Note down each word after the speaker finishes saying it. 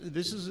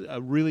This is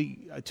a really,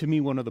 to me,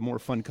 one of the more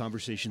fun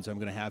conversations I'm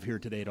going to have here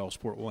today at All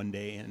Sport One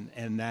Day,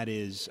 and that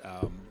is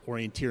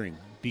orienteering,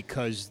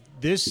 because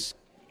this,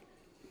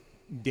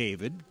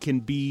 David,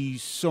 can be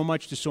so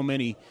much to so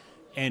many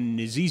and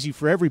is easy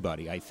for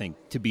everybody, I think,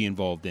 to be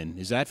involved in.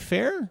 Is that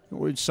fair?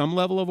 Or some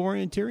level of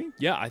orienteering?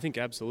 Yeah, I think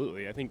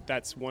absolutely. I think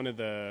that's one of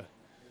the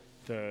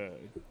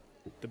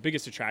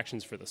biggest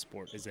attractions for the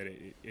sport, is that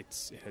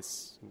it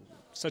has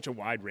such a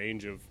wide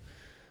range of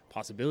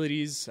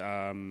possibilities,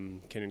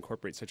 can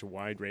incorporate such a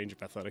wide range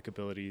of athletic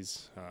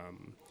abilities,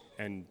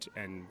 and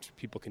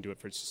people can do it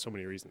for so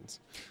many reasons.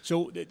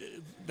 So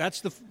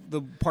that's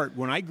the part.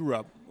 When I grew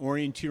up,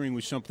 orienteering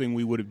was something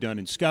we would have done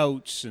in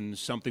Scouts and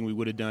something we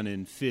would have done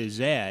in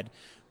phys ed,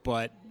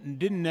 but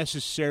didn't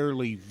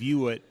necessarily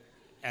view it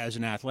as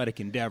an athletic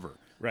endeavor.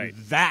 Right.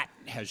 That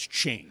has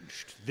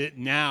changed. That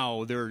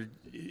now it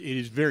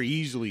is very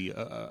easily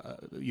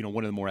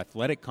one of the more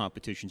athletic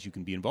competitions you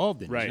can be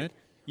involved in, right. Isn't it?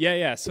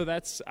 Yeah. So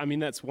that's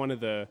one of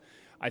the,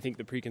 I think,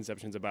 the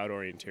preconceptions about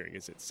orienteering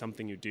is it's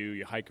something you do,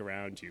 you hike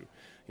around, you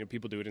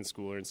people do it in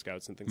school or in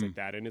Scouts and things like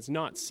that, and it's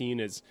not seen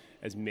as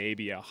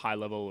maybe a high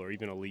level or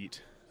even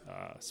elite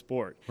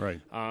sport.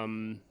 Right.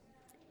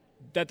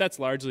 That's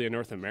largely a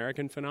North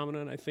American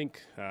phenomenon, I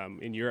think.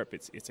 In Europe,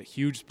 it's a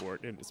huge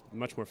sport and it's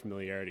much more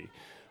familiarity.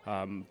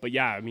 But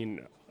yeah, I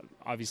mean,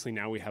 obviously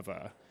now we have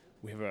a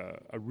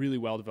really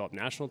well-developed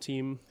national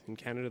team in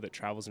Canada that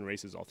travels and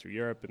races all through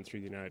Europe and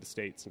through the United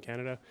States and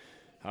Canada.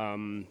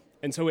 And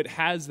so it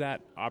has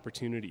that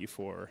opportunity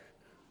for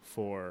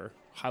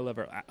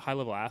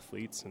high-level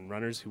athletes and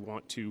runners who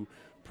want to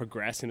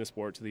progress in a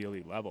sport to the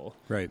elite level.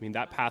 Right. I mean,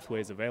 that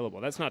pathway is available.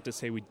 That's not to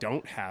say we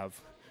don't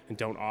have and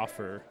don't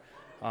offer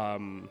a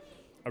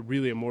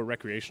more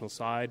recreational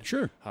side.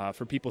 Sure.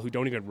 For people who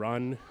don't even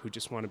run, who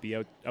just want to be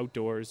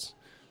outdoors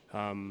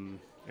and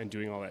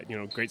doing all that,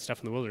 great stuff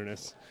in the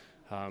wilderness.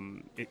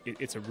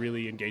 It's a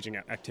really engaging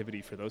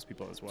activity for those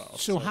people as well.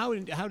 So how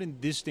in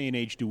this day and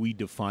age do we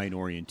define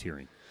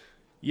orienteering?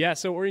 Yeah,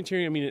 so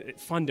orienteering, I mean, it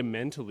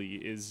fundamentally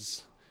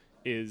is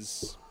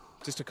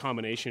just a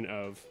combination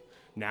of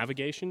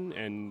navigation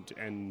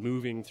and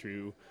moving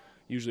through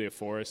usually a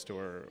forest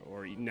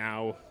or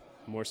now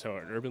more so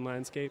an urban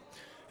landscape.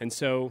 And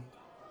so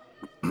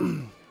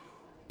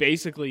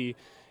basically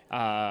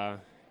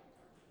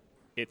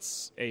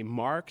it's a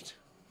marked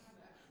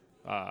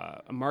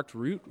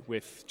route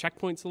with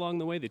checkpoints along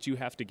the way that you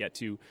have to get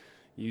to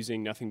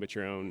using nothing but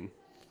your own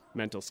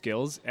mental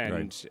skills,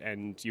 and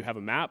you have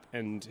a map,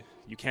 and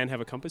you can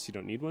have a compass. You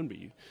don't need one, but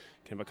you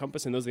can have a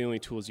compass, and those are the only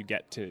tools you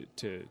get to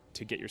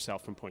get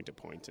yourself from point to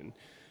point.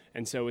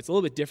 And so it's a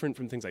little bit different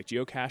from things like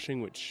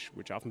geocaching, which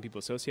often people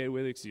associate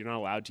with it, because you're not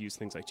allowed to use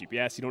things like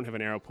GPS. You don't have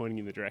an arrow pointing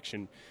in the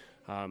direction.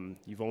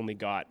 You've only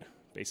got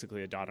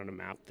basically a dot on a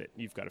map that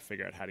you've got to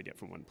figure out how to get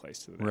from one place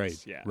to the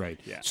next. Right.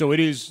 Yeah. So it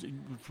is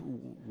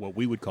what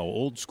we would call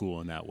old school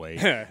in that way,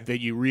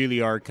 that you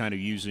really are kind of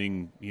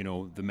using,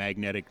 the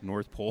magnetic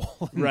North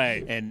Pole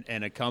right.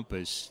 and a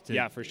compass.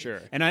 Yeah, for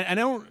sure. And I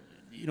don't,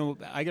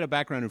 I got a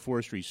background in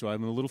forestry, so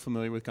I'm a little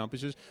familiar with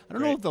compasses. I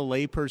don't know if the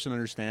layperson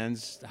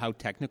understands how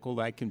technical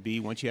that can be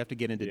once you have to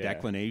get into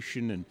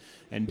declination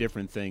and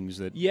different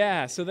things.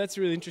 Yeah, so that's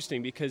really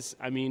interesting because,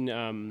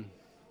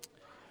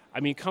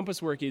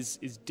 compass work is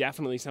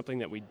definitely something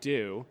that we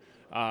do,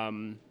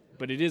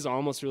 but it is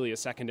almost really a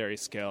secondary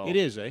skill. It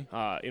is, in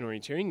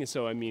orienteering.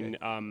 So,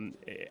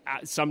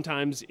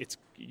 sometimes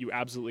you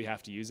absolutely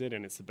have to use it,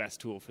 and it's the best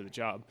tool for the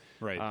job.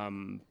 Right.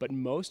 But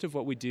most of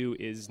what we do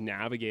is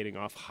navigating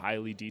off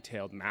highly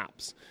detailed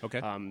maps. Okay.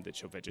 That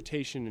show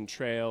vegetation and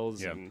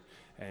trails Yep.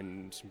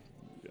 and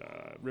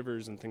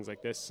rivers and things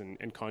like this,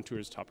 and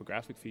contours,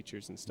 topographic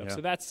features and stuff. Yeah.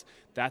 So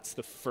that's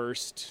the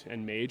first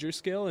and major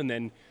skill, and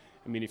then.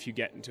 If you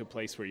get into a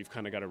place where you've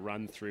kind of got to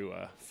run through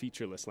a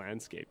featureless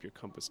landscape, your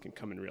compass can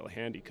come in real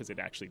handy because it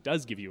actually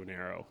does give you an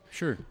arrow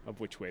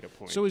of which way to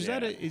point. So is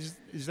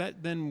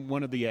that then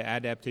one of the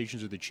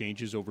adaptations or the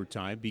changes over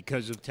time?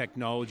 Because of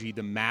technology,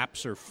 the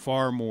maps are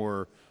far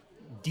more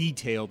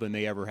detailed than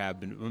they ever have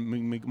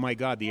been. My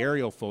God, the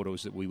aerial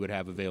photos that we would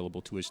have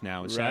available to us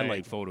now and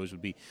satellite photos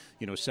would be,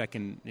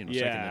 second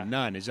to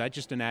none. Is that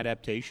just an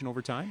adaptation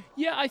over time?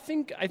 Yeah, I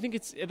think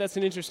that's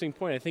an interesting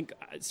point. I think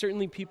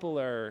certainly people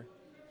are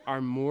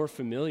more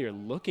familiar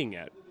looking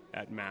at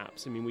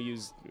maps. We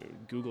use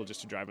Google just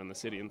to drive around the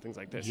city and things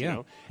like this.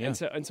 Yeah. And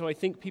so I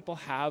think people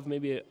have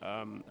maybe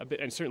a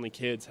bit, and certainly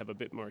kids have a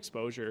bit more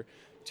exposure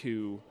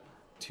to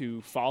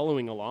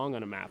following along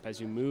on a map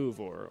as you move,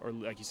 or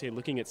like you say,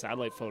 looking at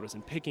satellite photos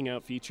and picking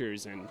out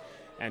features, and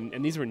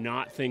these were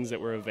not things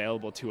that were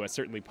available to us,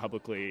 certainly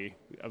publicly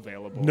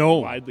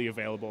available, widely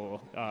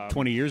available.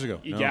 20 years ago.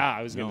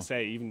 I was going to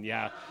say even.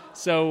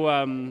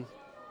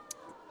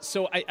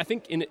 So I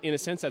think in a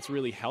sense that's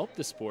really helped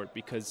the sport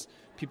because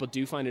people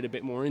do find it a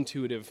bit more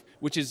intuitive,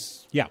 which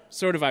is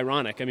sort of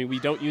ironic. We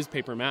don't use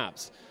paper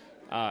maps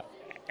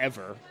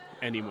ever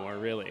anymore,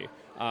 really.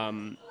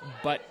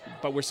 But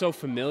we're so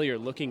familiar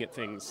looking at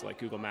things like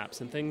Google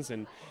Maps and things,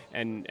 and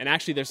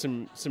actually there's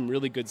some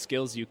really good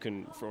skills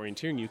for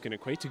orienteering you can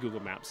equate to Google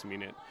Maps.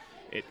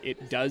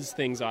 it does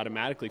things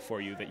automatically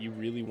for you that you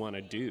really want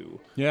to do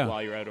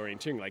while you're out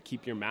orienteering. Like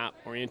keep your map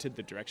oriented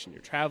the direction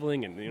you're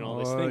traveling, and all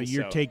these things.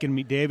 You're taking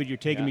me, David. You're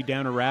taking me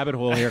down a rabbit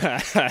hole here.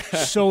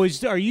 So,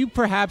 are you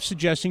perhaps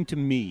suggesting to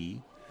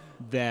me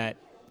that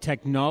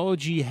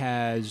technology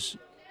has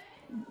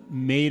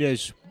made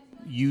us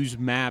use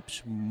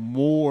maps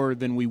more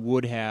than we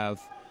would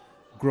have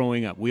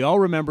growing up? We all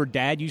remember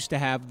Dad used to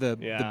have the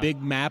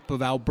big map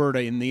of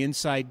Alberta in the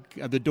inside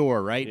of the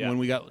door, right? Yeah. When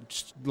we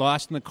got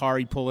lost in the car,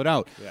 he'd pull it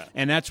out. Yeah.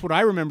 And that's what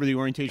I remember the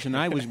orientation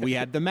we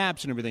had the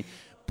maps and everything.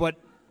 But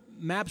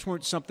maps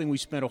weren't something we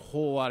spent a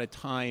whole lot of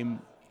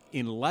time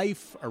in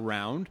life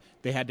around.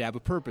 They had to have a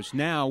purpose.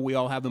 Now we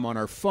all have them on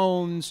our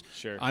phones.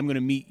 Sure. I'm going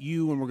to meet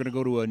you and we're going to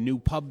go to a new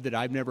pub that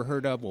I've never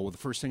heard of. Well, the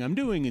first thing I'm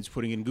doing is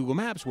putting in Google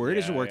Maps where it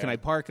is and where can I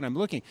park, and I'm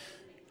looking.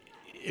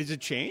 Is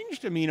it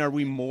changed? I mean, are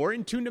we more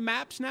in tune to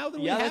maps now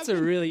than we have? Yeah, that's a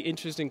really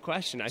interesting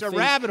question. It's a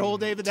rabbit hole,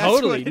 David. That's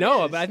totally. What it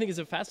No, is. but I think it's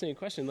a fascinating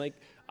question. Like,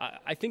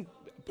 I think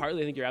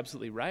partly, I think you're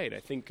absolutely right. I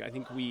think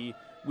we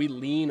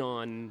lean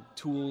on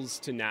tools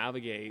to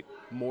navigate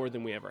more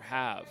than we ever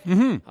have.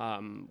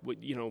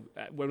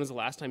 Mm-hmm. When was the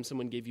last time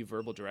someone gave you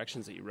verbal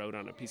directions that you wrote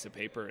on a piece of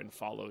paper and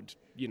followed,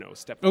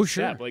 step by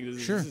step? Like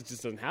this just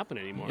doesn't happen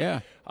anymore.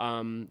 Yeah.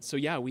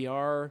 We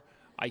are,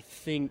 I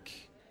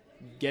think,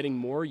 getting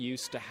more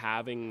used to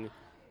having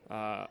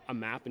a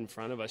map in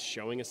front of us,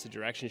 showing us the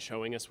direction,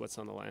 showing us what's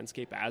on the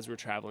landscape as we're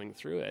traveling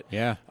through it.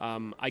 Yeah.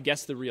 I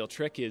guess the real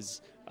trick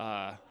is,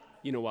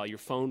 while your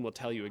phone will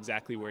tell you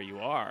exactly where you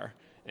are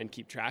and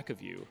keep track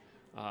of you,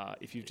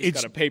 if you've just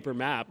got a paper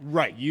map,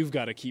 right, you've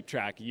got to keep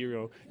track.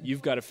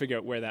 You've got to figure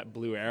out where that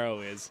blue arrow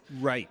is,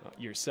 right,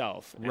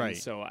 yourself. And right.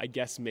 So I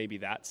guess maybe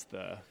that's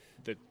the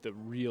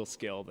real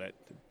skill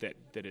that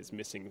is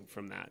missing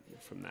from that.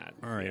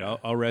 All right,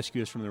 I'll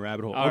rescue us from the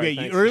rabbit hole. All okay,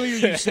 right, earlier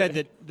you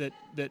said that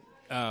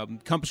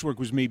compass work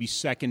was maybe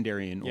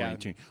secondary in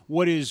orienteering.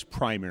 What is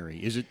primary?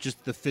 Is it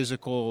just the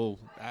physical,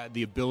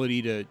 the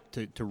ability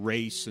to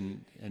race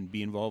and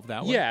be involved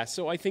that way? Yeah,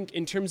 so I think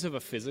in terms of a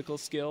physical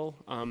skill,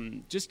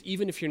 just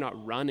even if you're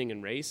not running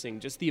and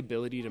racing, just the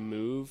ability to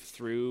move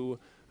through,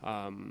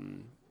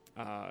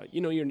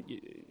 you're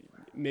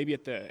maybe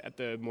at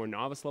the more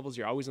novice levels,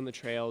 you're always on the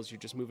trails,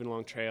 you're just moving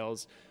along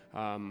trails.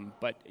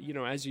 But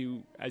as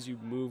you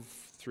move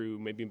through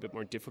maybe a bit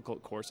more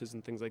difficult courses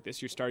and things like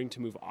this, you're starting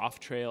to move off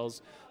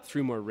trails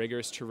through more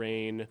rigorous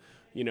terrain.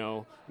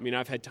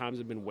 I've had times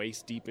I've been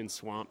waist deep in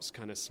swamps,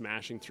 kind of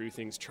smashing through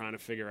things, trying to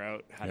figure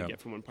out how to get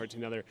from one part to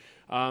another.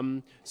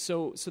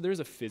 So there's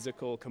a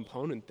physical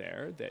component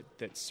there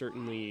that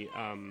certainly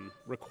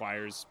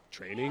requires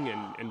training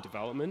and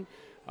development.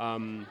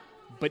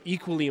 But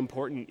equally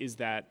important is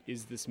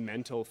this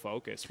mental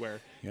focus where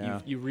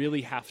you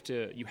really have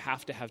to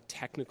have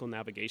technical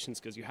navigation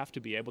skills. You have to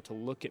be able to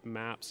look at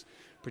maps,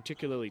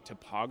 particularly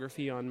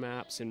topography on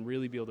maps, and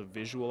really be able to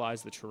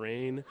visualize the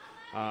terrain.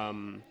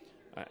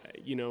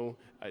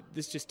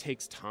 This just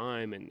takes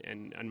time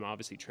and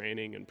obviously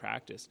training and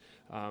practice.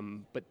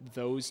 But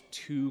those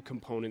two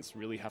components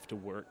really have to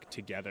work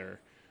together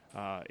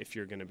if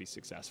you're going to be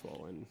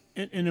successful.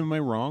 And am I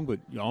wrong? But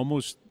you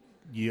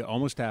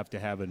almost have to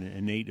have an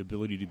innate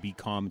ability to be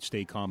calm and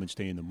stay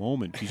in the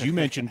moment. Because you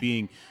mentioned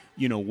being,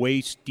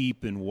 waist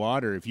deep in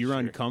water. If you're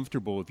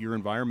uncomfortable, if your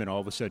environment all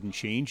of a sudden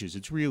changes,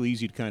 it's real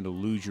easy to kind of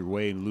lose your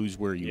way and lose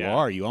where you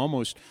are. You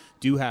almost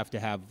do have to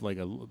have like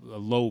a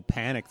low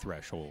panic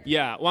threshold.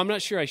 Yeah, well, I'm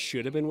not sure I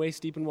should have been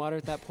waist deep in water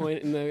at that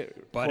point in the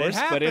course,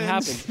 but it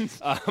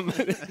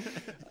happened.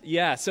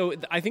 Yeah, so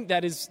I think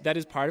that is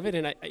part of it.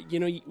 And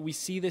we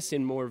see this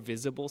in more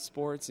visible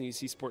sports, and you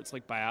see sports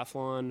like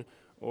biathlon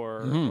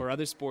or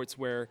other sports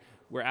where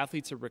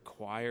athletes are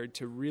required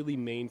to really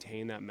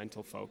maintain that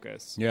mental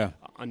focus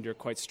under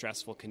quite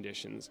stressful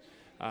conditions.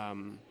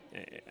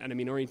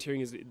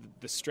 Orienteering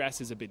the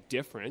stress is a bit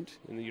different,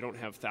 and you don't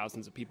have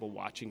thousands of people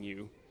watching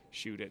you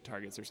shoot at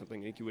targets or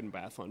something like you would in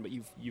biathlon, but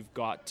you've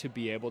got to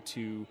be able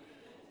to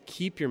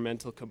keep your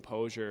mental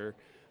composure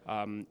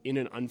in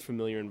an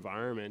unfamiliar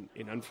environment,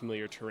 in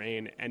unfamiliar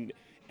terrain, and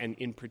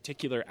in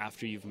particular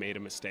after you've made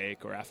a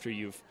mistake or after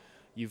you've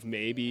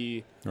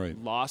maybe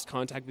lost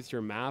contact with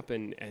your map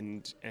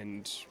and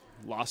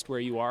lost where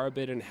you are a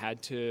bit and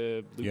had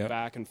to loop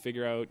back and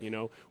figure out.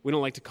 We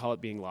don't like to call it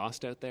being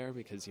lost out there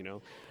because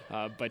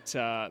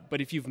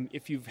but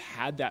if you've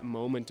had that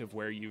moment of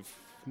where you've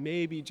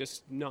maybe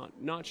just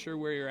not sure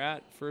where you're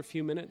at for a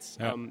few minutes,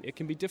 it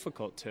can be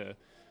difficult to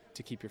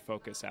keep your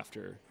focus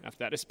after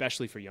that,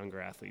 especially for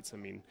younger athletes.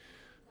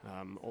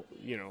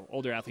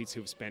 Older athletes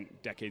who've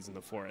spent decades in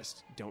the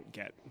forest don't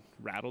get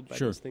rattled by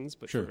those things,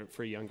 but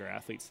for younger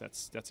athletes,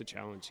 that's a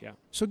challenge. Yeah.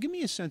 So give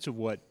me a sense of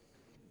what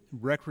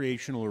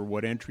recreational or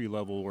what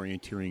entry-level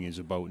orienteering is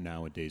about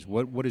nowadays.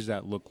 What does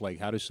that look like?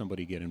 How does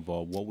somebody get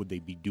involved? What would they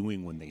be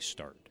doing when they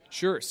start?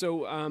 Sure.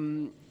 So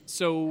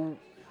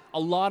A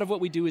lot of what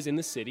we do is in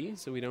the city,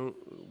 so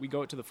we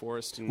go out to the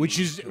forest and which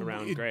is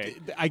around Gray.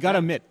 I gotta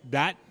admit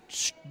that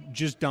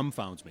just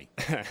dumbfounds me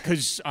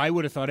because I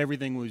would have thought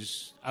everything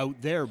was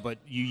out there, but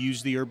you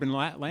use the urban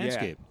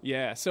landscape.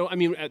 Yeah. So I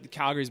mean,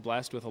 Calgary's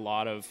blessed with a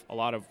lot of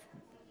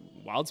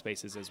wild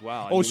spaces as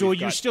well. So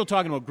you're still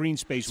talking about green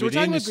space so within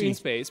we're talking the about green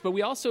space, but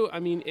we also, I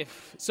mean,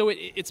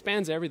 it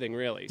spans everything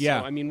really.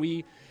 Yeah. So I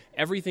mean,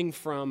 everything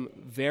from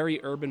very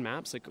urban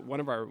maps, like one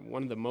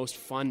of the most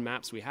fun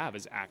maps we have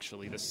is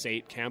actually the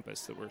SAIT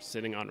campus that we're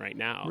sitting on right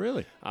now.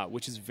 Really?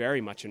 Which is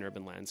very much an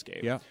urban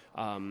landscape. Yeah.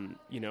 And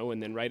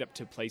then right up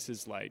to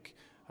places like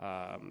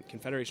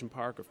Confederation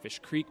Park or Fish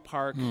Creek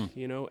Park,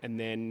 and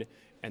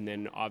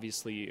then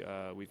obviously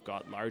we've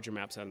got larger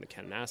maps out in the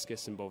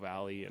Kananaskis and Bow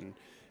Valley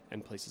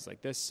and places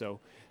like this. So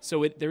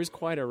there is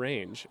quite a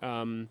range.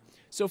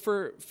 So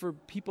for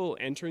people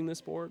entering the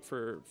sport,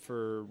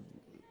 for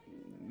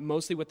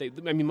mostly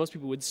most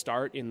people would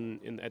start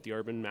at the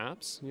urban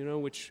maps,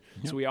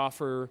 so we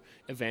offer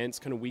events,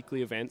 kind of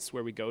weekly events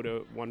where we go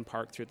to one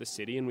park throughout the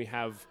city, and we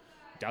have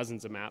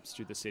dozens of maps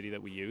through the city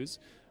that we use.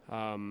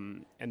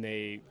 And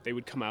they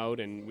would come out,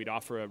 and we'd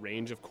offer a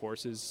range of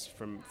courses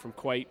from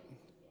quite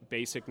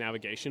basic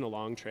navigation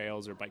along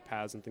trails or bike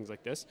paths and things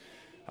like this,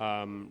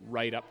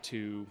 right up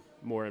to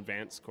more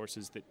advanced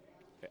courses that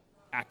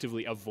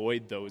actively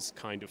avoid those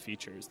kind of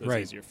features, those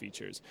easier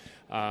features.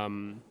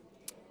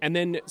 And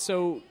then,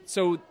 so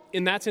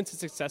in that sense,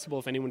 it's accessible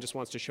if anyone just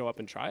wants to show up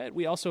and try it.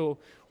 We also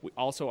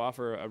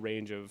offer a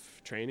range of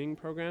training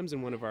programs,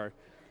 and one of the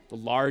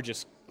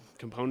largest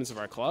components of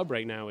our club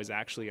right now is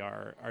actually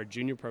our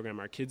junior program,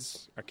 our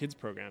kids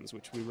programs,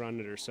 which we run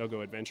under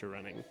Sogo Adventure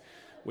Running,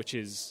 which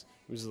is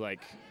like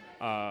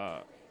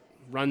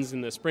runs in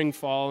the spring,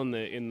 fall, in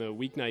the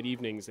weeknight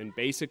evenings, and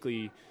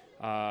basically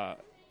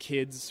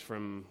kids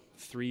from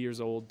 3 years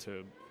old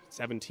to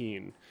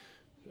 17.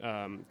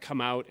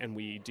 Come out, and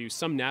we do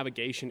some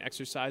navigation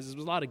exercises.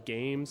 There's a lot of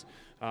games.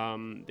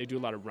 They do a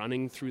lot of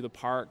running through the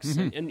parks.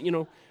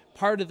 And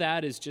part of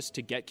that is just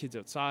to get kids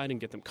outside and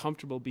get them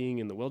comfortable being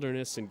in the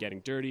wilderness and getting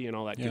dirty and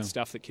all that good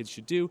stuff that kids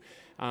should do.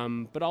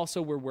 But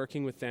also we're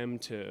working with them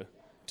to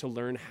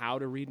learn how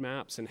to read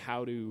maps and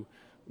how to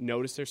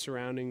notice their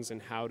surroundings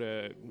and how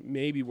to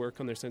maybe work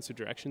on their sense of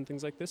direction,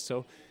 things like this.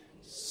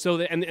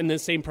 And the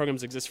same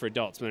programs exist for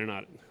adults, but they're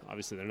not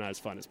as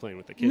fun as playing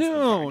with the kids.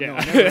 No.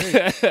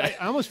 I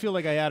almost feel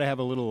like I ought to have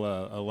a little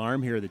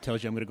alarm here that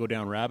tells you I'm going to go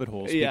down rabbit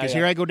holes, because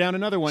here I go down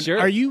another one. Sure.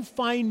 Are you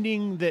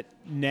finding that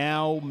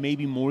now,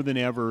 maybe more than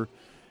ever,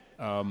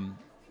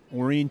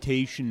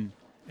 orientation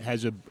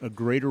has a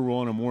greater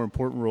role and a more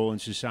important role in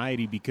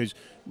society? Because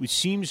it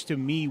seems to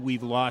me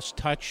we've lost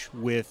touch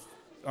with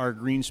our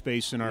green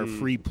space and our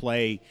free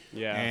play,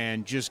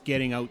 and just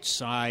getting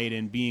outside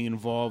and being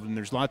involved. And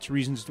there's lots of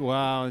reasons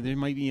there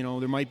might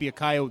be a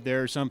coyote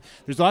there or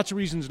there's lots of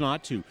reasons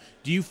not to.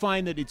 Do you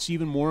find that it's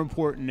even more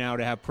important now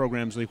to have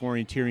programs like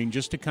orienteering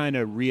just to kind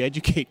of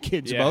re-educate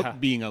kids about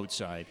being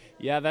outside?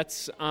 Yeah,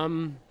 that's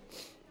well,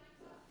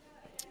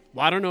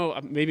 I don't know,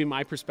 maybe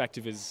my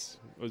perspective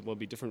will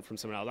be different from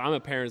someone else. I'm a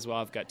parent as well.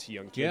 I've got 2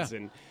 young kids,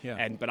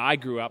 but I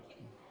grew up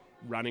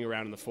running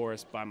around in the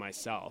forest by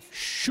myself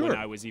when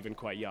I was even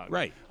quite young.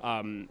 Right.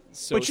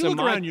 But you look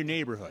around your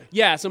neighborhood.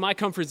 Yeah, so my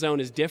comfort zone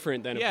is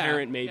different than a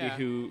parent maybe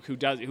who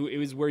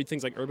is worried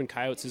things like urban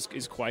coyotes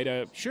is quite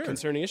a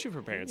concerning issue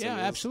for parents. Yeah,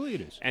 absolutely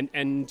it is.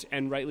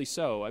 And rightly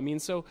so. I mean,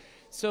 so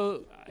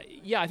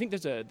I think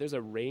there's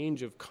a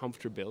range of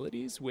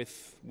comfortabilities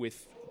with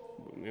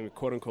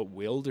quote unquote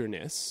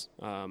wilderness.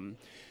 And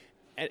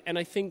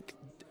I think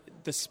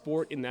the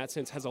sport in that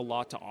sense has a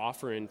lot to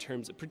offer in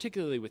terms of,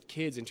 particularly with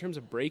kids, in terms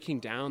of breaking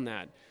down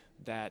that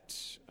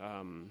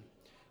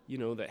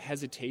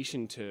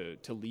hesitation to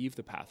leave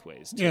the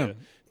pathways,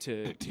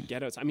 to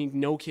get out. I mean,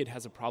 no kid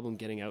has a problem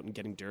getting out and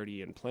getting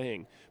dirty and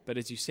playing. But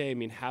as you say, I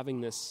mean,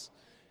 having this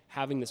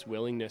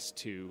willingness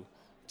to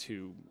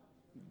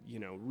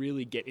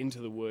really get into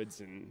the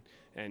woods and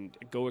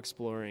go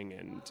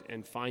exploring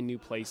and find new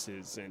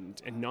places and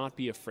not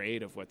be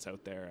afraid of what's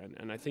out there.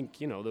 And I think,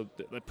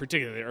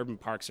 particularly the urban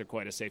parks are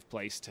quite a safe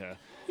place to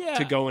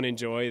go and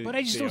enjoy. But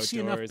I just don't see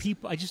enough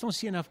people. I just don't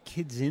see enough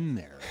kids in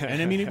there.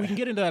 And I mean, we can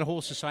get into that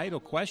whole societal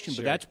question,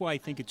 but that's why I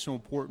think it's so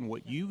important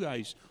what you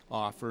guys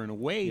offer in a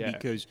way,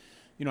 because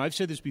I've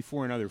said this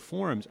before in other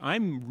forums.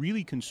 I'm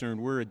really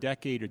concerned we're a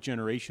decade or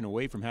generation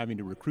away from having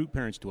to recruit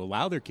parents to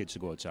allow their kids to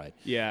go outside.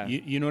 Yeah.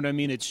 You know what I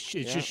mean? It's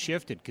just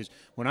shifted, because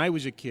when I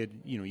was a kid,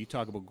 you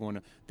talk about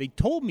they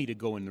told me to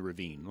go in the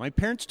ravine. My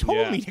parents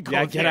told me to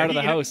go get out of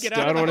the house. I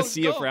don't want to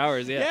see you for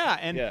hours.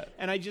 And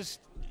I just...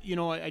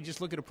 I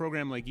just look at a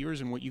program like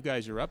yours and what you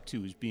guys are up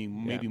to as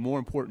being maybe more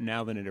important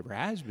now than it ever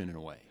has been in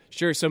a way.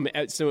 Sure.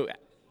 So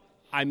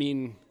I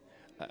mean,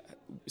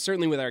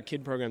 certainly with our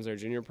kid programs, our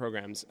junior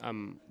programs,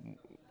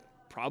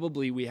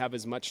 probably we have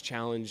as much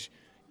challenge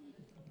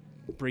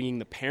bringing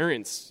the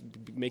parents,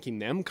 making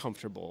them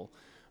comfortable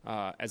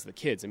as the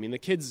kids. I mean, the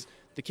kids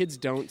the kids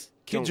don't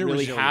are really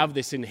resilient. have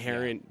this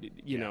inherent,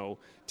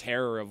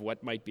 terror of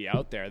what might be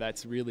out there.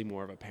 That's really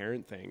more of a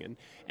parent thing.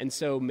 And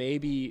so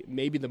maybe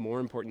the more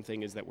important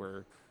thing is that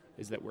we're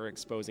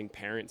exposing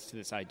parents to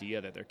this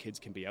idea that their kids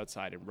can be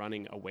outside and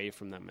running away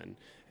from them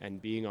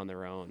and being on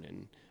their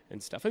own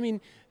and stuff. I mean,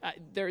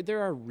 there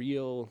are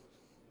real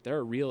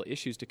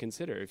issues to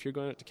consider. If you're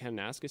going out to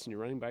Kananaskis and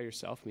you're running by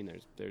yourself, I mean,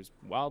 there's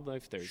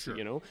wildlife, there's, Sure.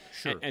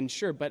 And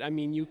sure, but I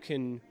mean, you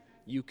can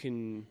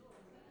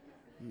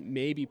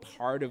maybe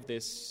part of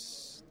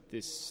this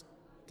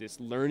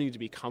learning to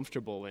be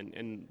comfortable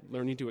and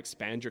learning to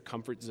expand your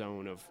comfort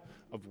zone of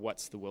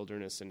what's the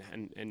wilderness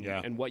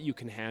and what you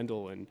can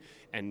handle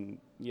and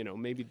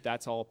maybe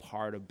that's all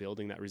part of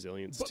building that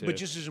resilience. But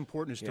just as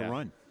important is to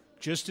run.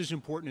 Just as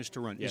important as to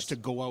run is to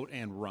go out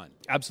and run.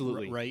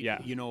 Absolutely. Right?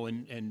 Yeah.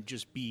 And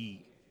just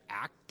be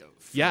active,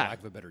 for Yeah. lack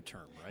of a better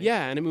term, right?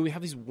 Yeah, and I mean, we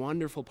have these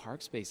wonderful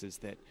park spaces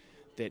that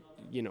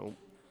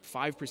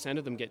 5%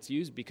 of them gets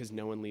used because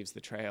no one leaves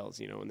the trails,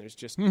 and there's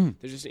just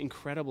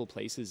incredible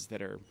places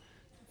that are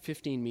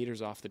 15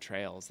 meters off the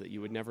trails that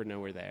you would never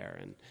know were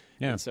there.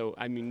 And so,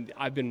 I mean,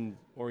 I've been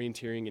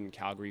orienteering in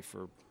Calgary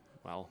for,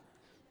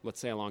 let's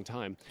say a long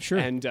time. Sure.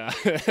 And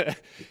to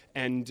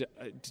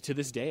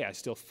this day, I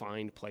still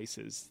find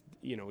places,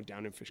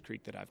 down in Fish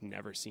Creek that I've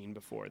never seen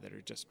before that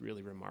are just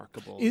really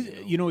remarkable.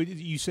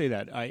 You say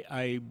that.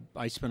 I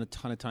spent a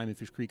ton of time in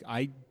Fish Creek.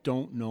 I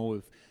don't know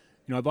if,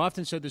 I've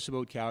often said this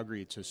about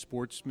Calgary. It's a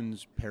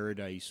sportsman's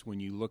paradise when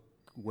you look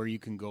where you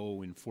can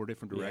go in 4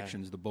 different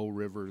directions, the Bow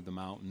River, the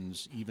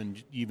mountains,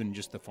 even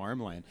just the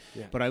farmland.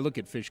 Yeah. But I look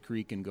at Fish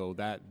Creek and go,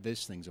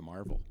 this thing's a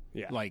marvel.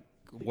 Yeah. Like,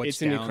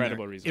 what's an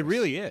incredible there. resource. It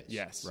really is.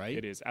 Yes, right.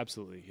 It is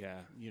absolutely. Yeah,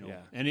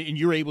 and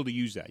you're able to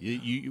use that.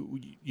 You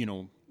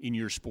in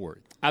your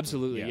sport.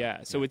 Absolutely.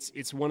 Yeah. So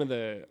it's one of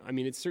the. I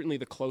mean, it's certainly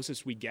the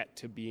closest we get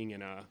to being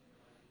in a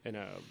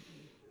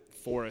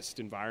forest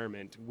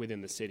environment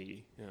within the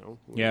city.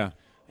 Yeah.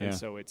 And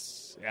so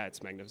it's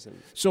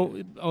magnificent.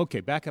 So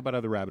back up out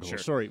of the rabbit hole. Sure.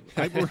 Sorry,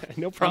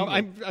 no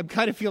problem. I'm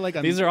kind of feel like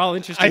these are all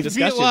interesting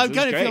discussions. I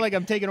kind of feel like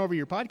I'm taking over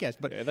your podcast,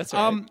 but that's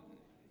all right.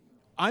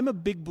 I'm a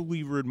big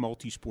believer in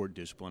multi-sport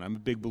discipline. I'm a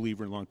big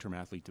believer in long-term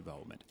athlete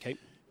development. Okay.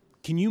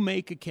 Can you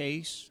make a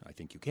case? I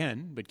think you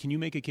can, but can you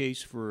make a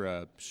case for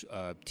a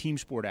team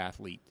sport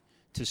athlete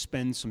to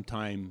spend some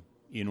time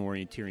in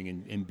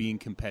orienteering and being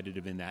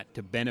competitive in that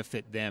to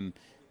benefit them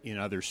in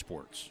other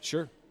sports?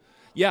 Sure.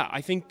 Yeah,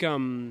 I think.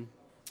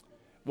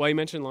 Well, you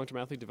mentioned long-term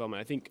athlete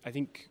development. I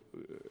think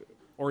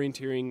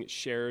orienteering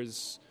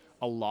shares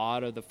a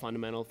lot of the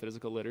fundamental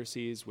physical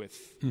literacies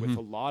with a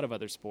lot of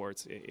other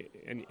sports,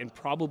 and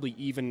probably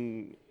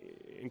even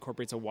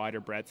incorporates a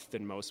wider breadth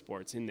than most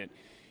sports. In that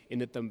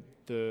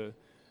the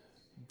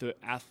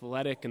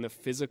athletic and the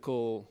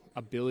physical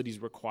abilities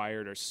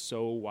required are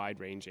so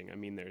wide-ranging. I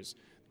mean, there's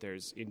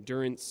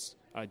endurance,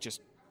 just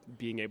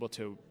being able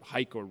to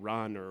hike or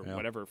run or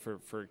whatever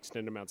for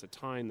extended amounts of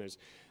time. There's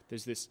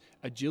this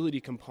agility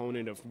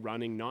component of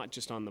running not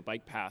just on the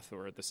bike path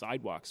or the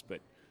sidewalks,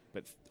 but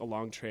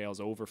along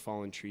trails, over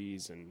fallen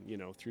trees, and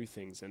through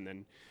things,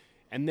 and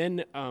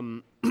then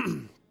on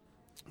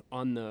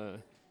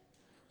the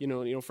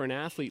for an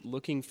athlete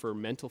looking for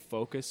mental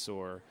focus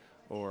or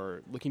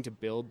looking to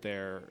build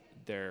their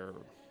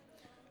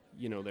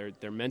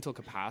mental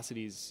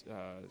capacities,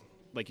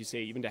 like you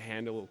say, even to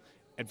handle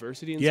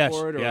adversity in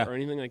sport or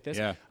anything like this.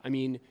 Yeah. I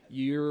mean,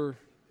 you're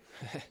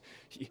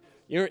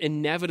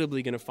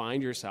inevitably going to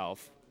find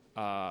yourself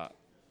out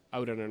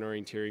on an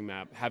orienteering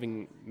map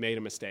having made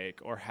a mistake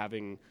or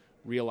having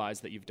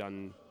realized that you've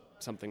done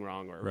something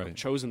wrong or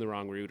chosen the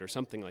wrong route or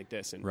something like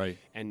this.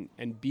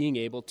 And being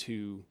able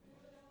to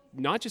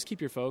not just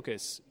keep your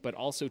focus, but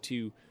also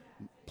to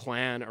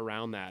plan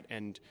around that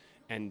and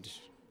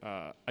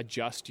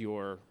adjust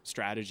your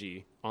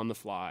strategy on the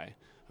fly.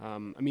 I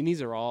mean,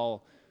 these are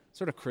all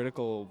sort of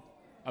critical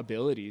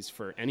abilities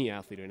for any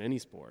athlete in any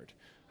sport.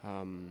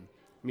 I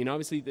mean,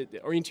 obviously, the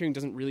orienteering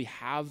doesn't really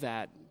have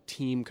that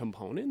team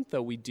component,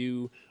 though we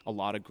do a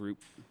lot of group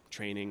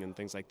training and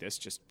things like this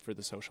just for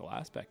the social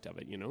aspect of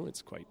it.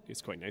 It's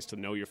quite nice to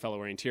know your fellow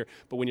orienteer.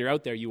 But when you're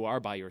out there, you are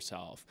by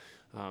yourself,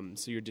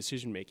 so your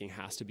decision making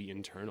has to be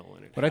internal.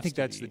 But I think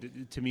that's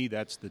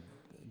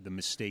the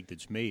mistake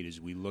that's made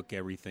is we look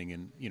everything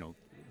and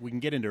we can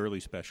get into early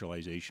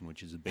specialization,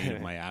 which is the bane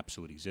of my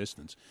absolute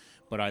existence.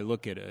 But I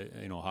look at a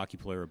hockey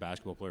player, a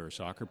basketball player, a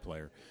soccer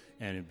player,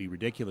 and it'd be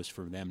ridiculous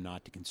for them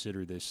not to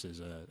consider this as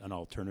an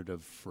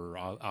alternative for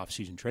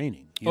off-season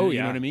training. You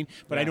know what I mean?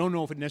 But I don't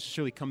know if it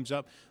necessarily comes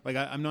up. Like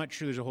I'm not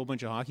sure there's a whole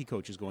bunch of hockey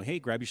coaches going, "Hey,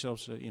 grab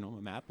yourselves a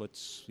map.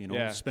 Let's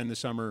spend the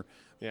summer."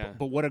 Yeah.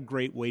 But what a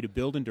great way to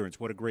build endurance.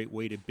 What a great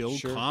way to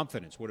build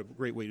confidence. What a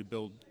great way to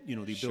build the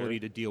ability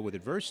to deal with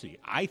adversity,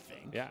 I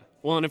think. Yeah.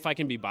 Well, and if I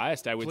can be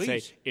biased, I would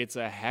say it's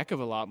a heck of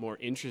a lot more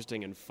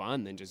interesting and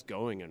fun than just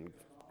going and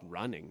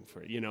running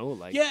for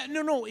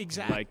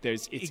exactly. Like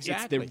there's it's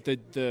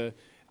the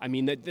I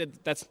mean,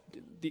 that's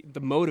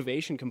the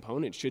motivation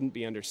component shouldn't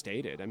be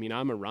understated. I mean,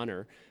 I'm a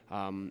runner,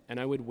 and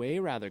I would way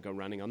rather go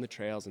running on the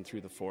trails and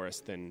through the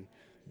forest than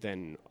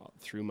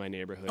through my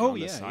neighborhood on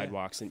the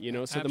sidewalks. And,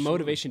 so Absolutely. The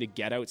motivation to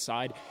get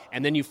outside,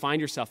 and then you find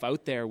yourself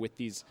out there with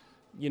these,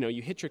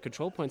 you hit your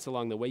control points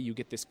along the way, you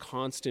get this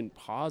constant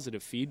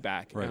positive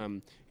feedback.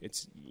 Right.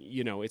 It's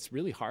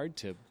really hard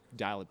to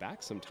dial it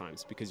back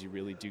sometimes because you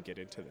really do get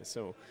into this.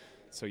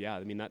 So yeah,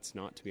 I mean, that's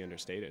not to be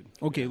understated.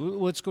 Okay,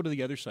 let's go to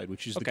the other side,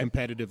 which is the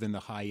competitive and the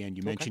high end.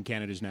 You mentioned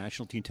Canada's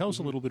national team. Tell us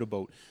a little bit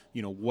about,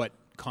 what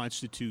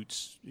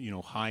constitutes,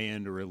 high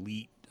end or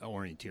elite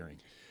orienteering.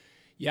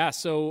 Yeah,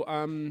 so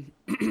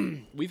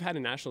we've had a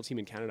national team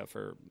in Canada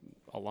for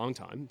a long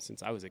time,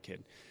 since I was a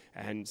kid.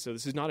 And so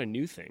this is not a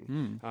new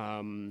thing.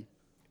 And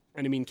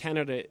I mean,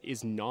 orienteering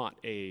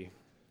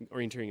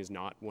is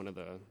not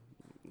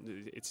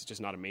it's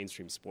just not a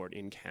mainstream sport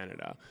in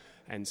Canada.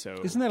 And so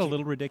isn't that a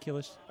little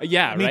ridiculous?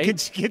 Yeah,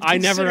 right. I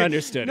never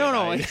understood.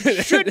 No, it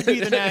should be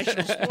the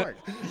national sport.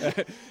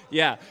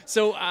 Yeah.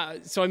 So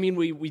I mean,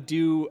 we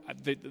do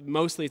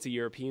mostly it's a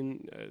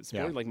European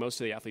sport. Yeah. Like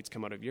most of the athletes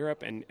come out of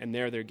Europe, and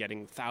they're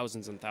getting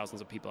thousands and thousands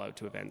of people out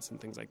to events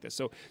and things like this.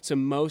 So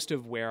most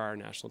of where our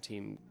national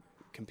team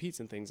competes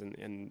and things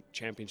and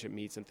championship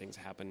meets and things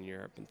happen in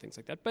Europe and things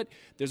like that. But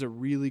there's a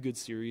really good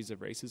series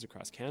of races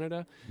across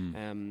Canada,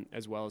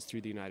 as well as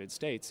through the United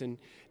States.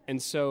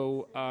 And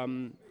so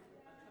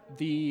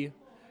we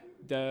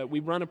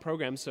run a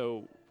program.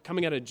 So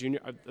coming out of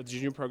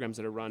junior programs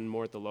that are run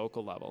more at the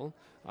local level,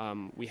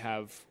 we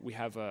have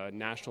our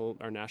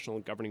national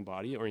governing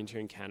body,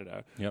 Orienteering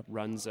Canada,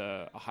 runs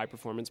a high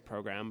performance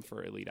program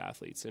for elite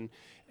athletes,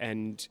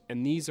 and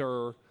these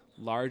are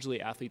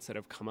largely athletes that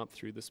have come up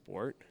through the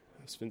sport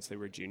since they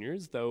were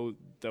juniors, though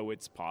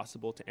it's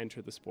possible to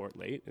enter the sport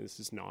late. This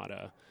is not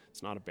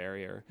a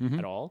barrier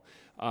at all.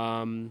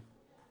 And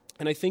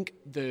I think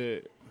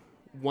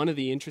one of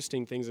the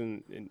interesting things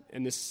in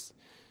this,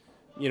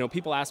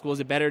 people ask, well,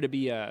 is it better to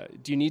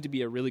do you need to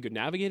be a really good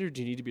navigator, or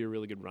do you need to be a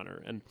really good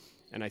runner?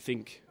 And I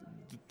think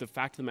the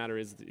fact of the matter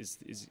is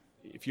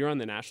if you're on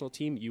the national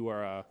team, you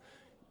are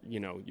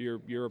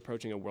you're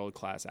approaching a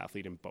world-class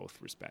athlete in both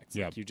respects.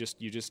 Yeah. Like you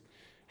just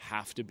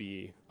have to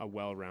be a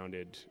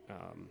well-rounded,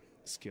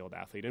 skilled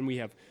athlete.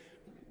 And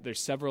there's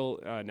several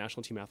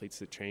national team athletes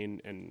that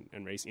train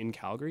and race in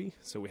Calgary.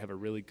 So we have a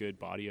really good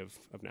body of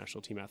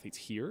national team athletes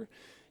here.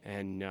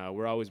 And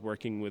we're always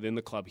working within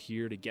the club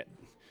here to get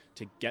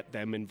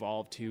them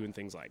involved too in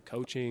things like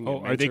coaching. Oh,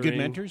 are they good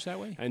mentors that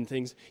way? And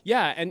things.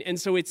 Yeah. And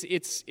so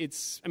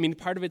it's I mean,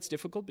 part of it's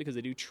difficult because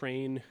they do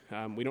train.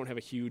 We don't have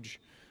a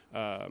huge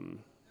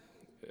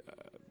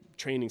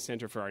training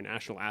center for our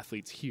national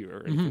athletes here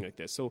or anything like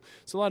this. So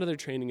a lot of their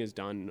training is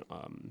done,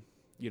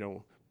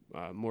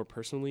 more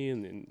personally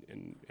and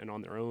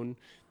on their own,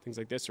 things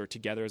like this, or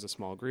together as a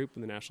small group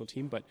in the national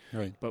team. But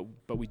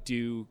we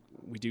do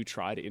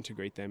try to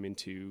integrate them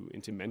into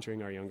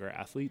mentoring our younger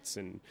athletes,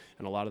 and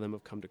a lot of them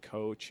have come to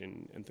coach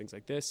and things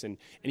like this. And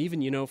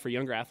even, for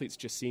younger athletes,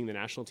 just seeing the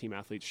national team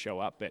athletes show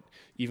up at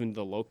even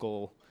the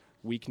local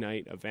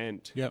weeknight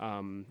event,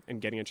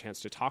 and getting a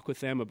chance to talk with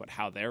them about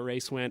how their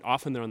race went.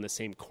 Often they're on the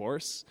same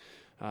course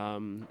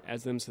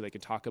as them, so they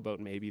could talk about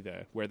maybe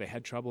where they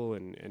had trouble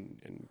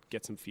and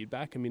get some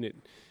feedback. I mean,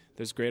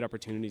 there's great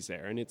opportunities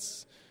there, and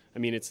this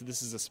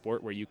is a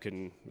sport where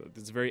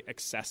it's a very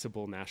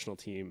accessible national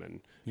team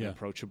and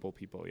approachable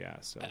people. Yeah.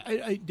 So,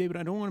 David,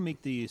 I don't want to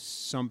make the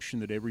assumption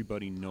that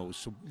everybody knows.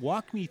 So,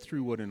 walk me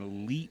through what an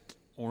elite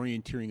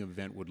orienteering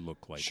event would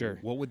look like. Sure.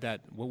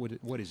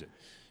 What is it?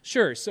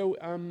 Sure. So,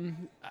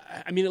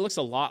 it looks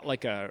a lot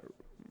like a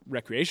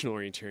recreational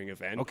orienteering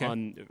event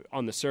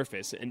on the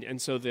surface,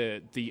 and so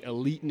the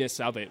eliteness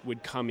of it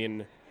would come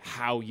in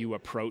how you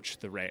approach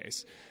the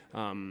race,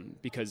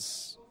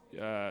 because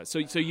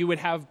so you would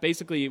have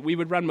basically, we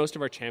would run most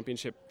of our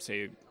championship,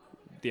 say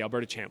the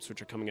Alberta Champs,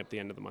 which are coming up at the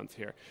end of the month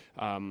here.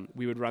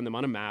 We would run them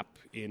on a map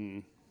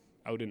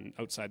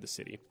outside the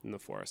city in the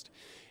forest,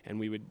 and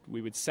we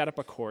would set up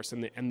a course,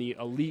 and the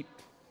elite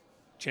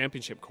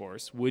championship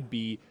course would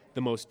be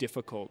the most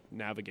difficult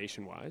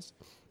navigation-wise,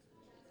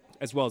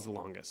 as well as the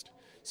longest.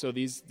 So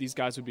these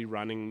guys would be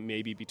running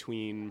maybe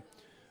between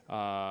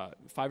 5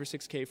 or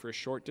 6K for a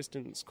short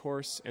distance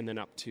course, and then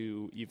up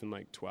to even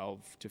like 12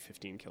 to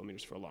 15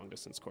 kilometers for a long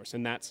distance course.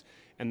 And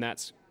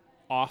that's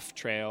off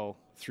trail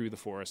through the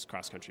forest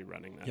cross country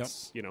running.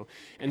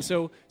 And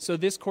so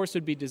this course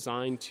would be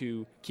designed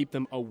to keep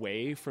them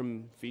away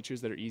from features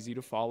that are easy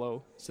to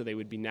follow. So they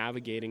would be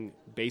navigating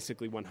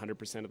basically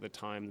 100% of the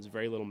time. There's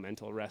very little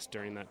mental rest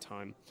during that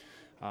time.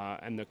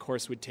 And the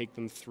course would take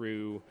them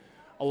through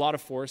a lot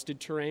of forested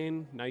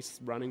terrain, nice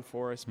running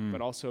forest,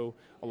 but also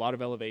a lot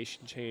of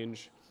elevation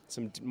change,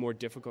 some more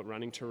difficult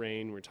running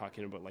terrain. We're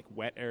talking about like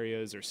wet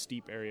areas or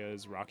steep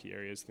areas, rocky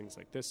areas, things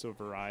like this, so a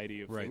variety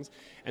of things.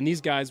 And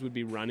these guys would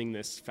be running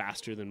this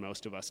faster than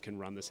most of us can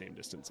run the same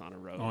distance on a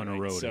road.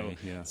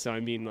 So I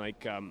mean,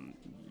 like,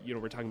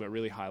 we're talking about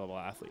really high-level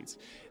athletes.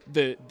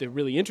 The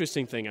really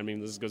interesting thing,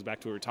 this goes back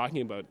to what we were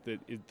talking about,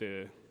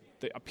 the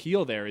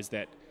appeal there is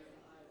that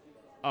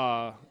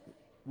a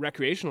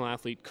recreational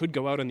athlete could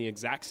go out on the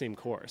exact same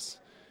course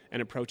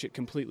and approach it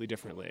completely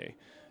differently.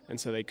 And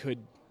so they could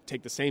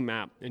take the same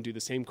map and do the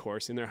same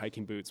course in their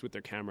hiking boots with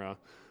their camera,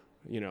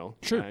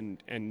 Sure.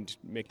 and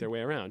make their way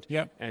around.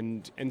 Yeah.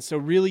 And so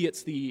really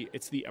it's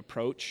the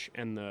approach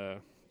and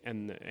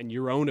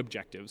your own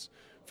objectives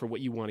for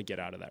what you want to get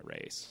out of that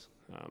race.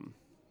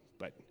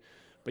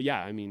 But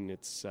yeah, I mean,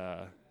 it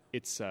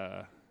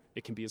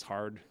can be as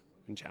hard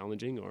and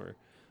challenging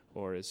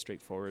or as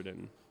straightforward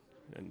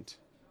and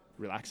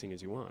relaxing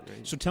as you want,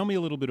 right? So tell me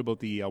a little bit about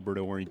the Alberta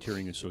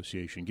Orienteering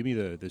Association. Give me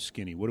the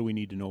skinny. What do we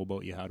need to know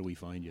about you? How do we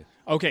find you?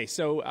 Okay,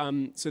 so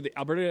the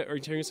Alberta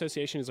Orienteering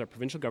Association is our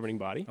provincial governing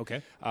body.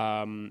 Okay.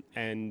 So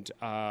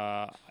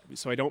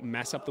I don't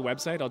mess up the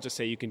website. I'll just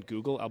say you can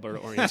Google Alberta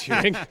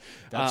Orienteering.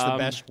 That's the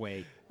best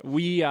way.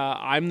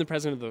 I'm the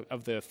president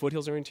of the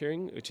Foothills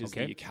Orienteering, which is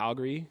the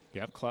Calgary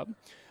club.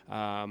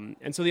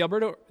 And so the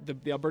Alberta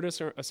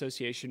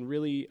Association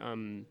really,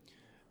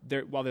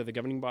 while they're the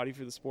governing body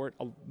for the sport,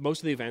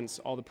 most of the events,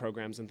 all the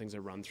programs and things are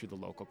run through the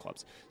local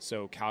clubs.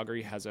 So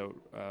Calgary has a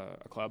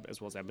club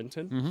as well as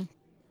Edmonton.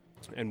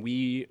 Mm-hmm. And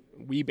we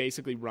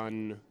basically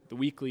run the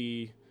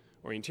weekly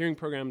orienteering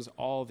programs,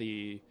 all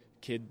the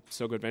kid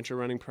SOGO Adventure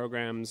running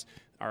programs,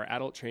 our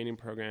adult training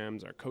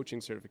programs, our coaching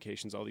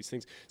certifications, all these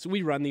things. So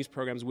we run these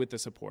programs with the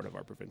support of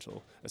our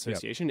provincial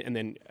association, and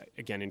then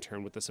again in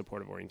turn with the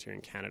support of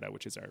Orienteering Canada,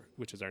 which is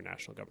our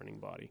national governing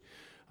body.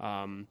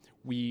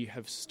 We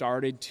have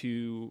started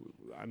to,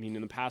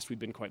 in the past we've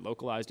been quite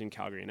localized in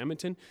Calgary and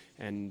Edmonton,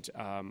 and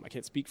I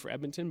can't speak for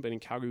Edmonton, but in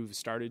Calgary we've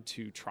started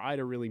to try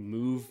to really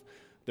move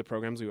the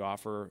programs we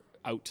offer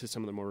out to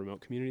some of the more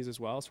remote communities as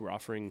well. So we're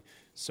offering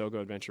SOGO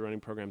adventure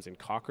running programs in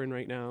Cochrane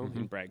right now,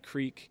 in Bragg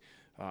Creek.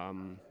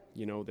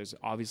 There's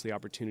obviously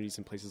opportunities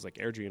in places like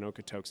Airdrie and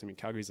Okotoks.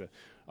 Calgary's a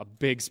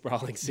big,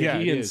 sprawling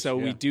city,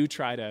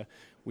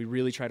 we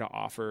really try to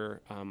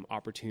offer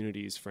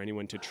opportunities for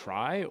anyone to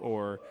try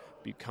or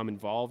become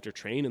involved or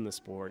train in the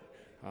sport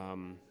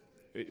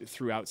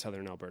throughout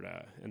southern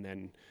Alberta. And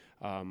then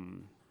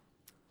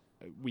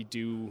we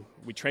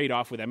trade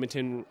off with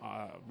Edmonton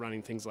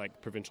running things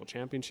like provincial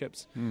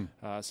championships.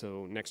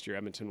 So next year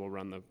Edmonton will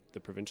run the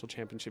provincial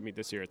championship meet.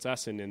 This year it's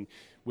us, and then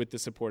with the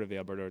support of the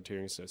Alberta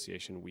Orienteering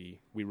Association,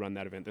 we run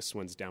that event. This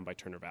one's down by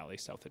Turner Valley,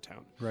 south of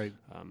town, right?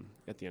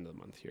 At the end of the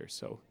month here.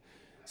 So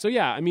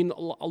yeah,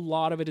 a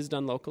lot of it is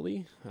done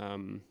locally,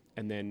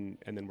 and then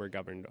we're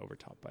governed over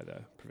top by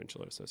the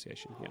provincial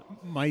association. Yeah.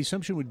 My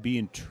assumption would be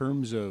in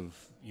terms of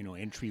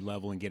entry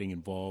level and getting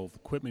involved,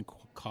 equipment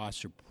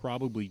costs are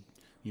probably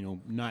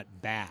not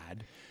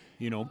bad.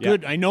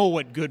 Good. I know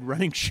what good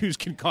running shoes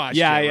can cost.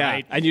 Yeah, you, yeah.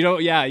 Right? And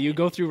you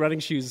go through running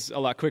shoes a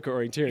lot quicker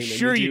orienteering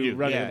than you do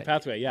running the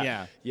pathway.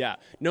 Yeah.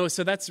 No,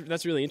 so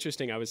that's really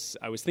interesting. I was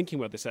thinking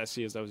about this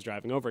actually as I was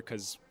driving over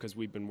because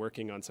we've been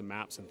working on some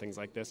maps and things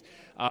like this.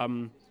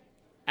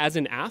 As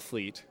an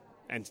athlete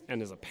and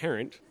as a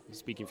parent,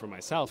 speaking for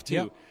myself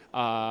too,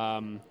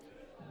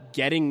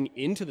 getting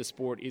into the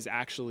sport is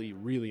actually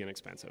really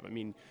inexpensive.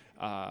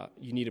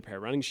 You need a pair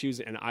of running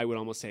shoes, and I would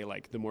almost say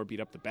the more beat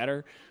up the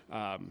better,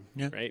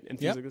 right? And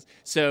things like this.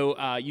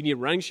 So you need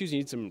running shoes, you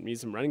need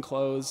some running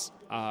clothes,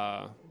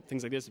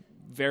 things like this.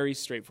 Very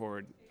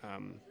straightforward.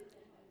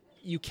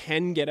 You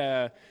can get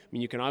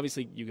you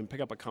can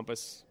pick up a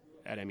compass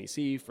at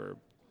MEC for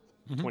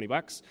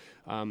 $20.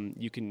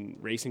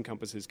 Racing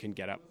compasses can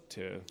get up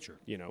to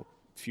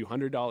few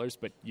 $100s,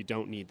 but you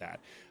don't need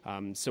that.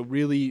 So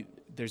really,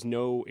 there's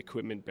no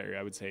equipment barrier,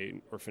 I would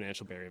say, or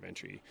financial barrier of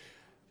entry.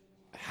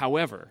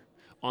 However,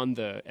 on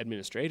the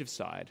administrative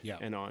side,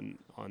 and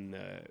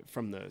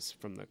from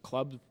the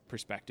club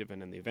perspective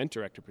and in the event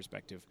director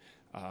perspective,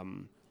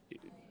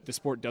 the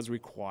sport does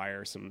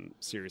require some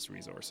serious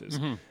resources.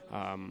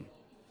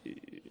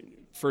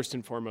 First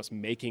and foremost,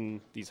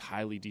 making these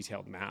highly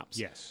detailed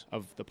maps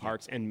of the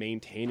parks and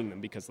maintaining them,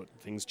 because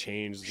things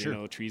change.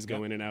 Sure. Trees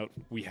go in and out.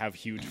 We have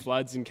huge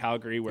floods in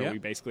Calgary where we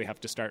basically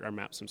have to start our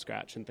maps from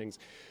scratch and things.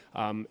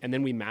 And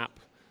then we map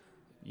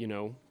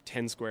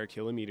 10 square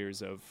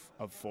kilometers of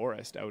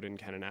forest out in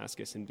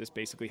Kananaskis, and this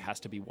basically has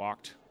to be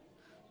walked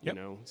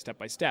step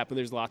by step. And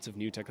there's lots of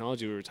new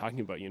technology we were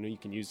talking about. You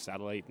can use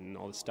satellite and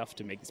all this stuff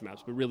to make these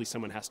maps, but really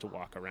someone has to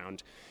walk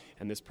around,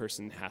 and this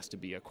person has to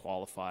be a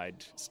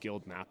qualified,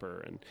 skilled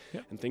mapper and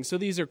things. So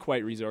these are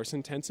quite resource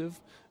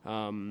intensive.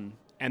 And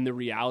the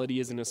reality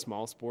is, in a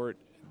small sport,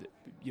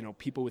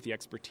 people with the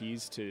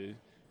expertise to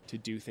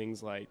do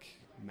things like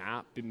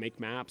make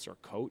maps or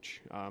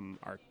coach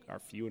are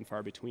few and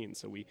far between.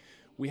 So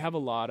we have a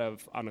lot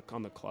of, on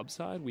the club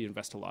side, we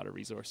invest a lot of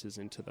resources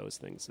into those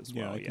things as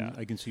well.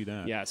 I can see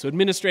that. Yeah, so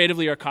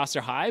administratively our costs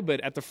are high, but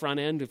at the front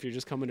end, if you're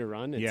just coming to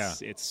run,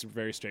 it's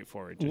very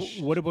straightforward.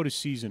 What about a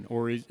season?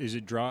 Or is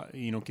it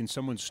can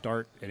someone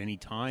start at any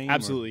time?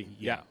 Absolutely,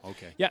 or?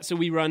 Okay. Yeah, so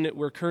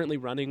we're currently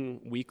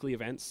running weekly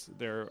events.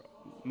 They're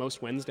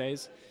most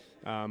Wednesdays.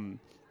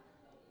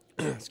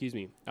 Excuse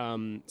me.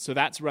 So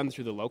that's run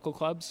through the local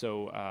club.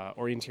 So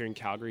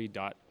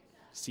orienteeringcalgary.ca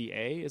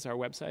is our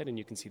website, and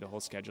you can see the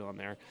whole schedule on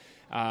there.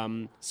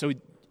 So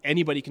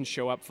anybody can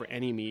show up for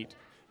any meet.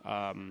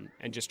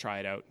 and just try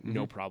it out,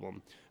 no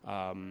problem.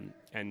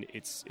 And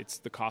it's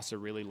the costs are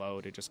really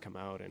low to just come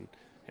out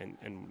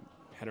and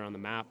head around the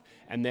map.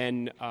 And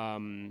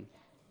then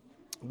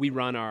we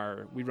run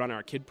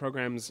our kid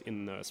programs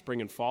in the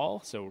spring and fall,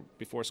 so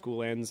before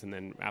school ends and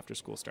then after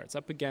school starts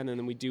up again. And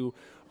then we do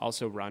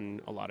also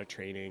run a lot of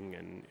training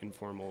and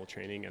informal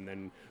training, and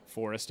then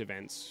forest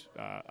events,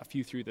 a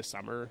few through the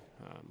summer,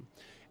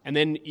 and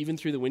then even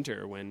through the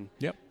winter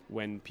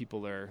when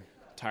people are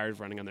tired of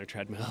running on their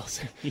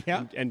treadmills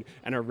and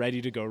are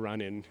ready to go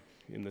run in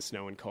the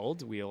snow and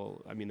cold.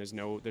 There's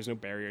no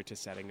barrier to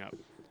setting up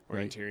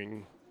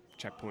orienteering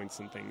checkpoints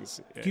and things.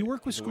 Do you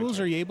work with schools?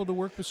 Are you able to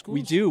work with schools?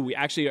 We do. We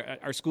actually,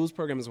 our schools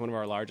program is one of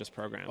our largest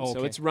programs. Oh, okay.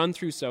 So it's run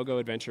through SOGO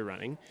Adventure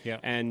Running. Yeah.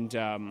 And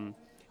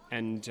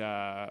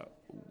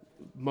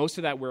most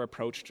of that we're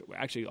approached,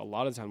 actually a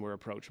lot of the time we're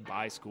approached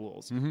by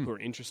schools who are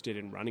interested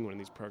in running one of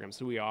these programs.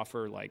 So we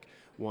offer like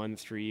 1,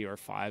 3, or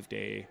 5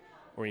 day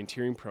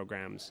orienteering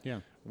programs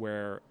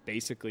where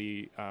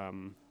basically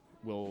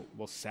we'll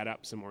set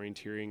up some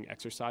orienteering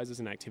exercises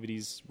and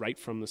activities right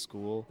from the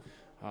school.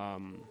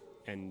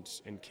 And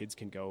kids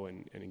can go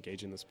and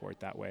engage in the sport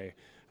that way,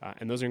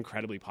 and those are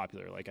incredibly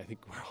popular. Like I think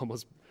we're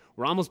almost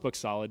booked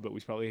solid, but we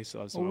probably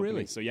still have some openings.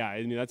 Really? So yeah,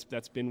 I mean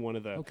that's been one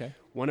of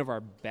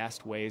our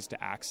best ways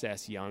to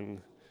access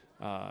young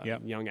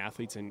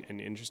athletes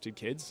and interested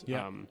kids.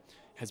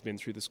 Has been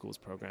through the school's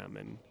program,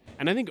 and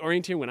I think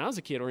orienteering, when I was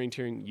a kid,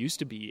 orienteering used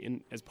to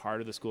be as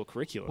part of the school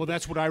curriculum. Well,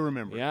 that's what I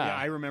remember. Yeah,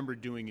 I remember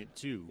doing it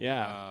too.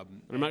 Yeah,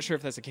 I'm not sure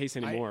if that's the case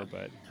anymore,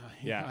 but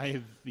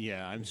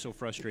I'm so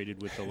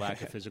frustrated with the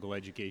lack of physical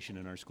education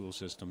in our school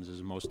systems,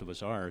 as most of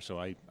us are. So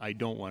I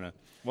don't want to.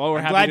 Well,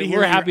 we're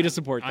happy to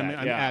support that.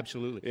 I'm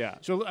absolutely. Yeah.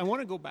 So I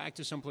want to go back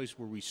to someplace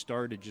where we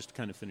started, just to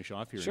kind of finish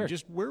off here. Sure. And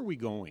just where are we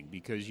going?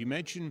 Because you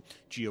mentioned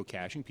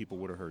geocaching. People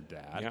would have heard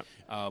that. Yep.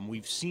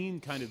 We've seen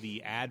kind of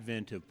the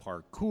advent of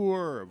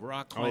parkour, of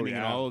rock climbing,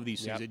 and all of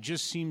these things. It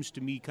just seems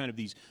to me kind of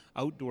these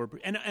outdoor.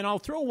 And I'll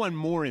throw one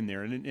more in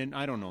there. And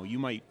I don't know.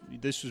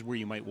 This is where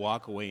you might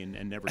walk away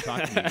and never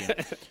talk to me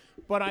again.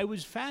 But I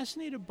was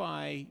fascinated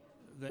by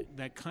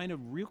that kind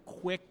of real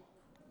quick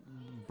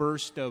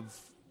burst of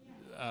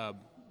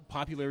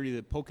popularity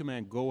that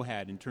Pokemon Go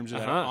had in terms of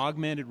that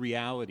augmented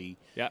reality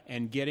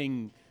and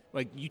getting,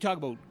 like, you talk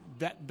about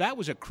that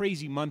was a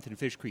crazy month in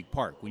Fish Creek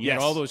Park when you had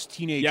all those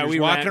teenagers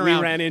walking around.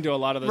 We ran into a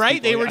lot of those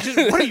people, they were just,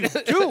 what are you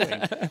doing?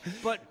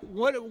 But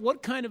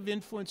what kind of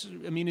influence,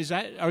 I mean,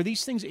 are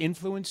these things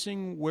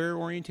influencing where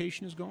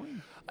orientation is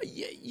going?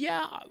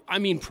 Yeah, I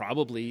mean,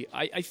 probably.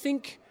 I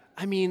think,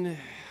 I mean,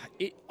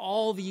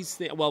 all these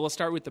things, well, we'll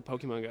start with the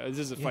Pokemon Go. This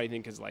is a funny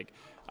thing because, like,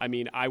 I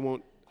mean, I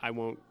won't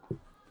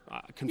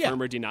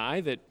confirm or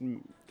deny that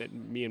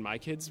me and my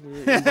kids were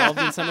involved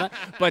in some of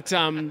that. But,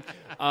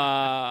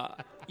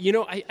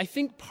 I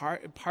think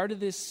part of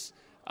this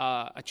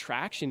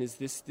attraction is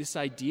this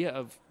idea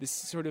of this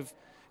sort of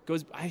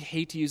goes. I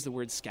hate to use the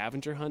word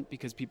scavenger hunt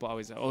because people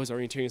always say, is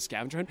orienteering a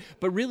scavenger hunt?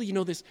 But really,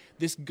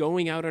 this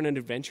going out on an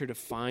adventure to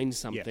find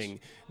something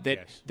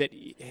that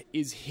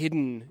is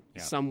hidden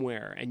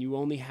somewhere, and you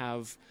only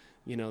have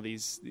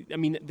these. I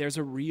mean, there's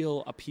a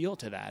real appeal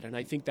to that, and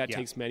I think that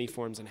takes many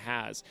forms and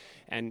has,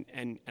 and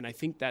I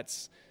think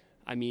that's.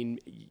 I mean,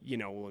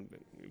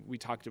 we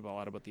talked a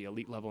lot about the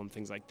elite level and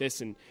things like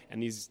this, and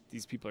these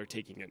people are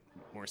taking it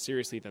more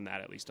seriously than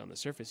that, at least on the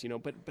surface,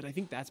 But I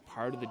think that's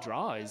part of the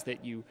draw is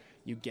that you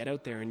get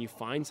out there and you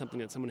find something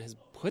that someone has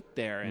put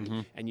there,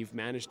 and you've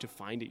managed to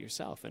find it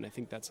yourself, and I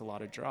think that's a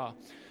lot of draw.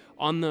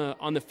 On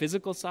the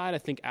physical side, I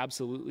think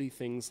absolutely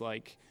things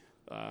like.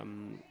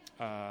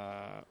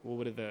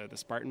 What are the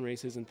Spartan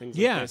races and things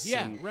like this?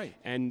 Right.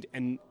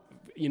 And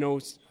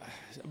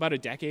about a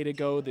decade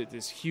ago,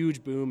 this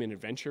huge boom in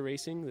adventure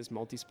racing, this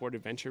multi-sport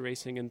adventure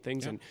racing and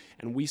things, and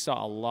we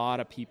saw a lot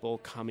of people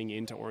coming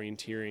into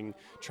orienteering,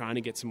 trying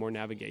to get some more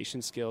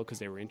navigation skill because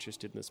they were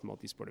interested in this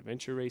multi-sport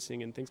adventure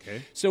racing and things.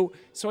 Okay. So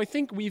I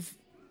think we've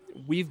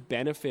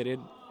benefited.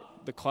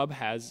 The club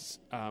has.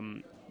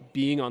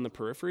 Being on the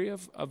periphery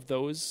of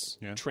those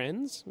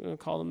trends,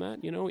 call them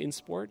that, in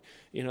sport,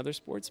 in other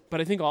sports. But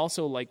I think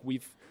also like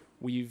we've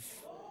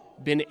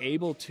been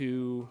able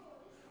to,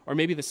 or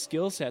maybe the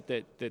skill set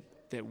that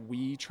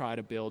we try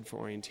to build for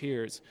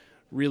orienteers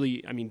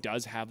really, I mean,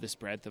 does have this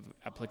breadth of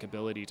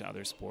applicability to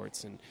other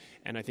sports.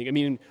 And I think, I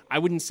mean, I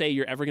wouldn't say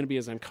you're ever going to be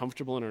as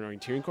uncomfortable in an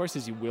orienteering course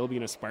as you will be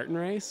in a Spartan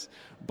race,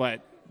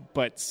 but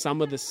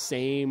some of the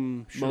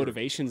same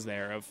motivations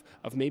there of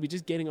maybe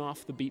just getting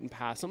off the beaten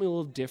path, something a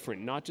little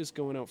different, not just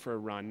going out for a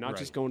run, not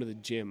just going to the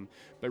gym,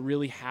 but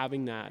really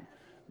having that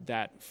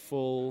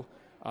full,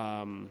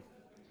 not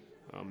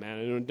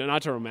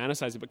to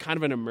romanticize it, but kind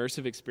of an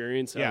immersive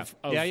experience of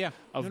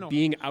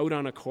being out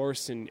on a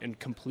course and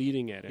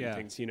completing it and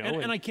things,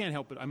 And I can't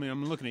help it. I mean,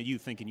 I'm looking at you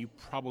thinking you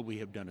probably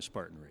have done a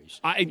Spartan race.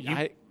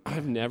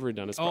 I've never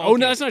done a Spartan. Oh,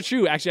 no, that's not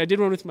true. Actually, I did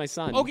one with my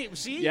son. Okay,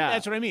 see?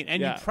 That's what I mean.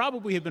 And you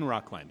probably have been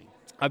rock climbing.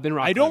 I've been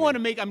rock I don't climbing. want to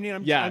make. I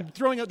mean, I'm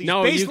throwing out these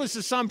baseless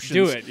assumptions.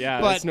 Do it. Yeah,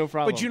 but, that's no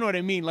problem. But you know what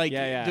I mean. Like,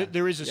 Yeah.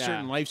 there is a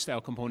certain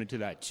lifestyle component to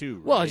that too.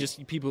 Right? Well,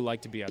 just people who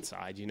like to be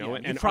outside, Yeah, and you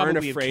aren't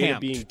probably afraid of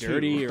camped being too,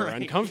 dirty or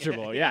right?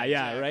 uncomfortable. Yeah,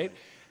 exactly. right.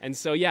 And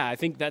so, I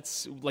think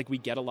that's like we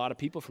get a lot of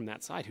people from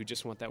that side who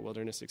just want that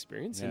wilderness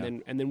experience, Yeah.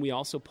 and then we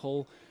also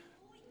pull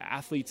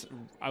athletes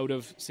out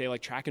of, say,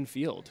 like track and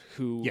field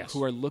who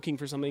are looking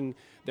for something.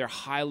 They're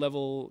high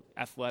level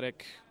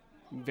athletic,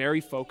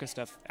 very focused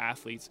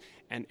athletes,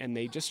 and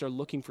they just are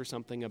looking for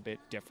something a bit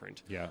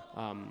different. Yeah.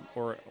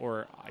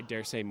 Or I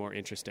dare say more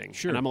interesting.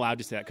 Sure. And I'm allowed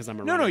to say that because I'm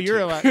a No, runner you're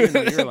too. allowed.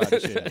 You're allowed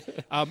to say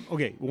that.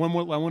 Okay,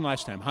 one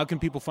last time. How can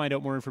people find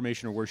out more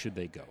information, or where should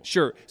they go?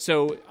 Sure.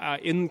 So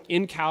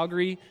in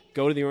Calgary,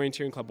 go to the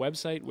Orienteering Club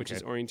website, which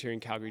is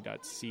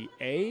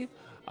orienteeringcalgary.ca.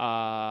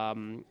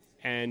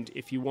 And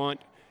if you want,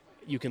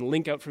 you can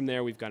link out from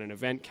there. We've got an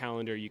event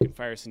calendar. You can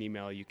fire us an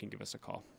email. You can give us a call.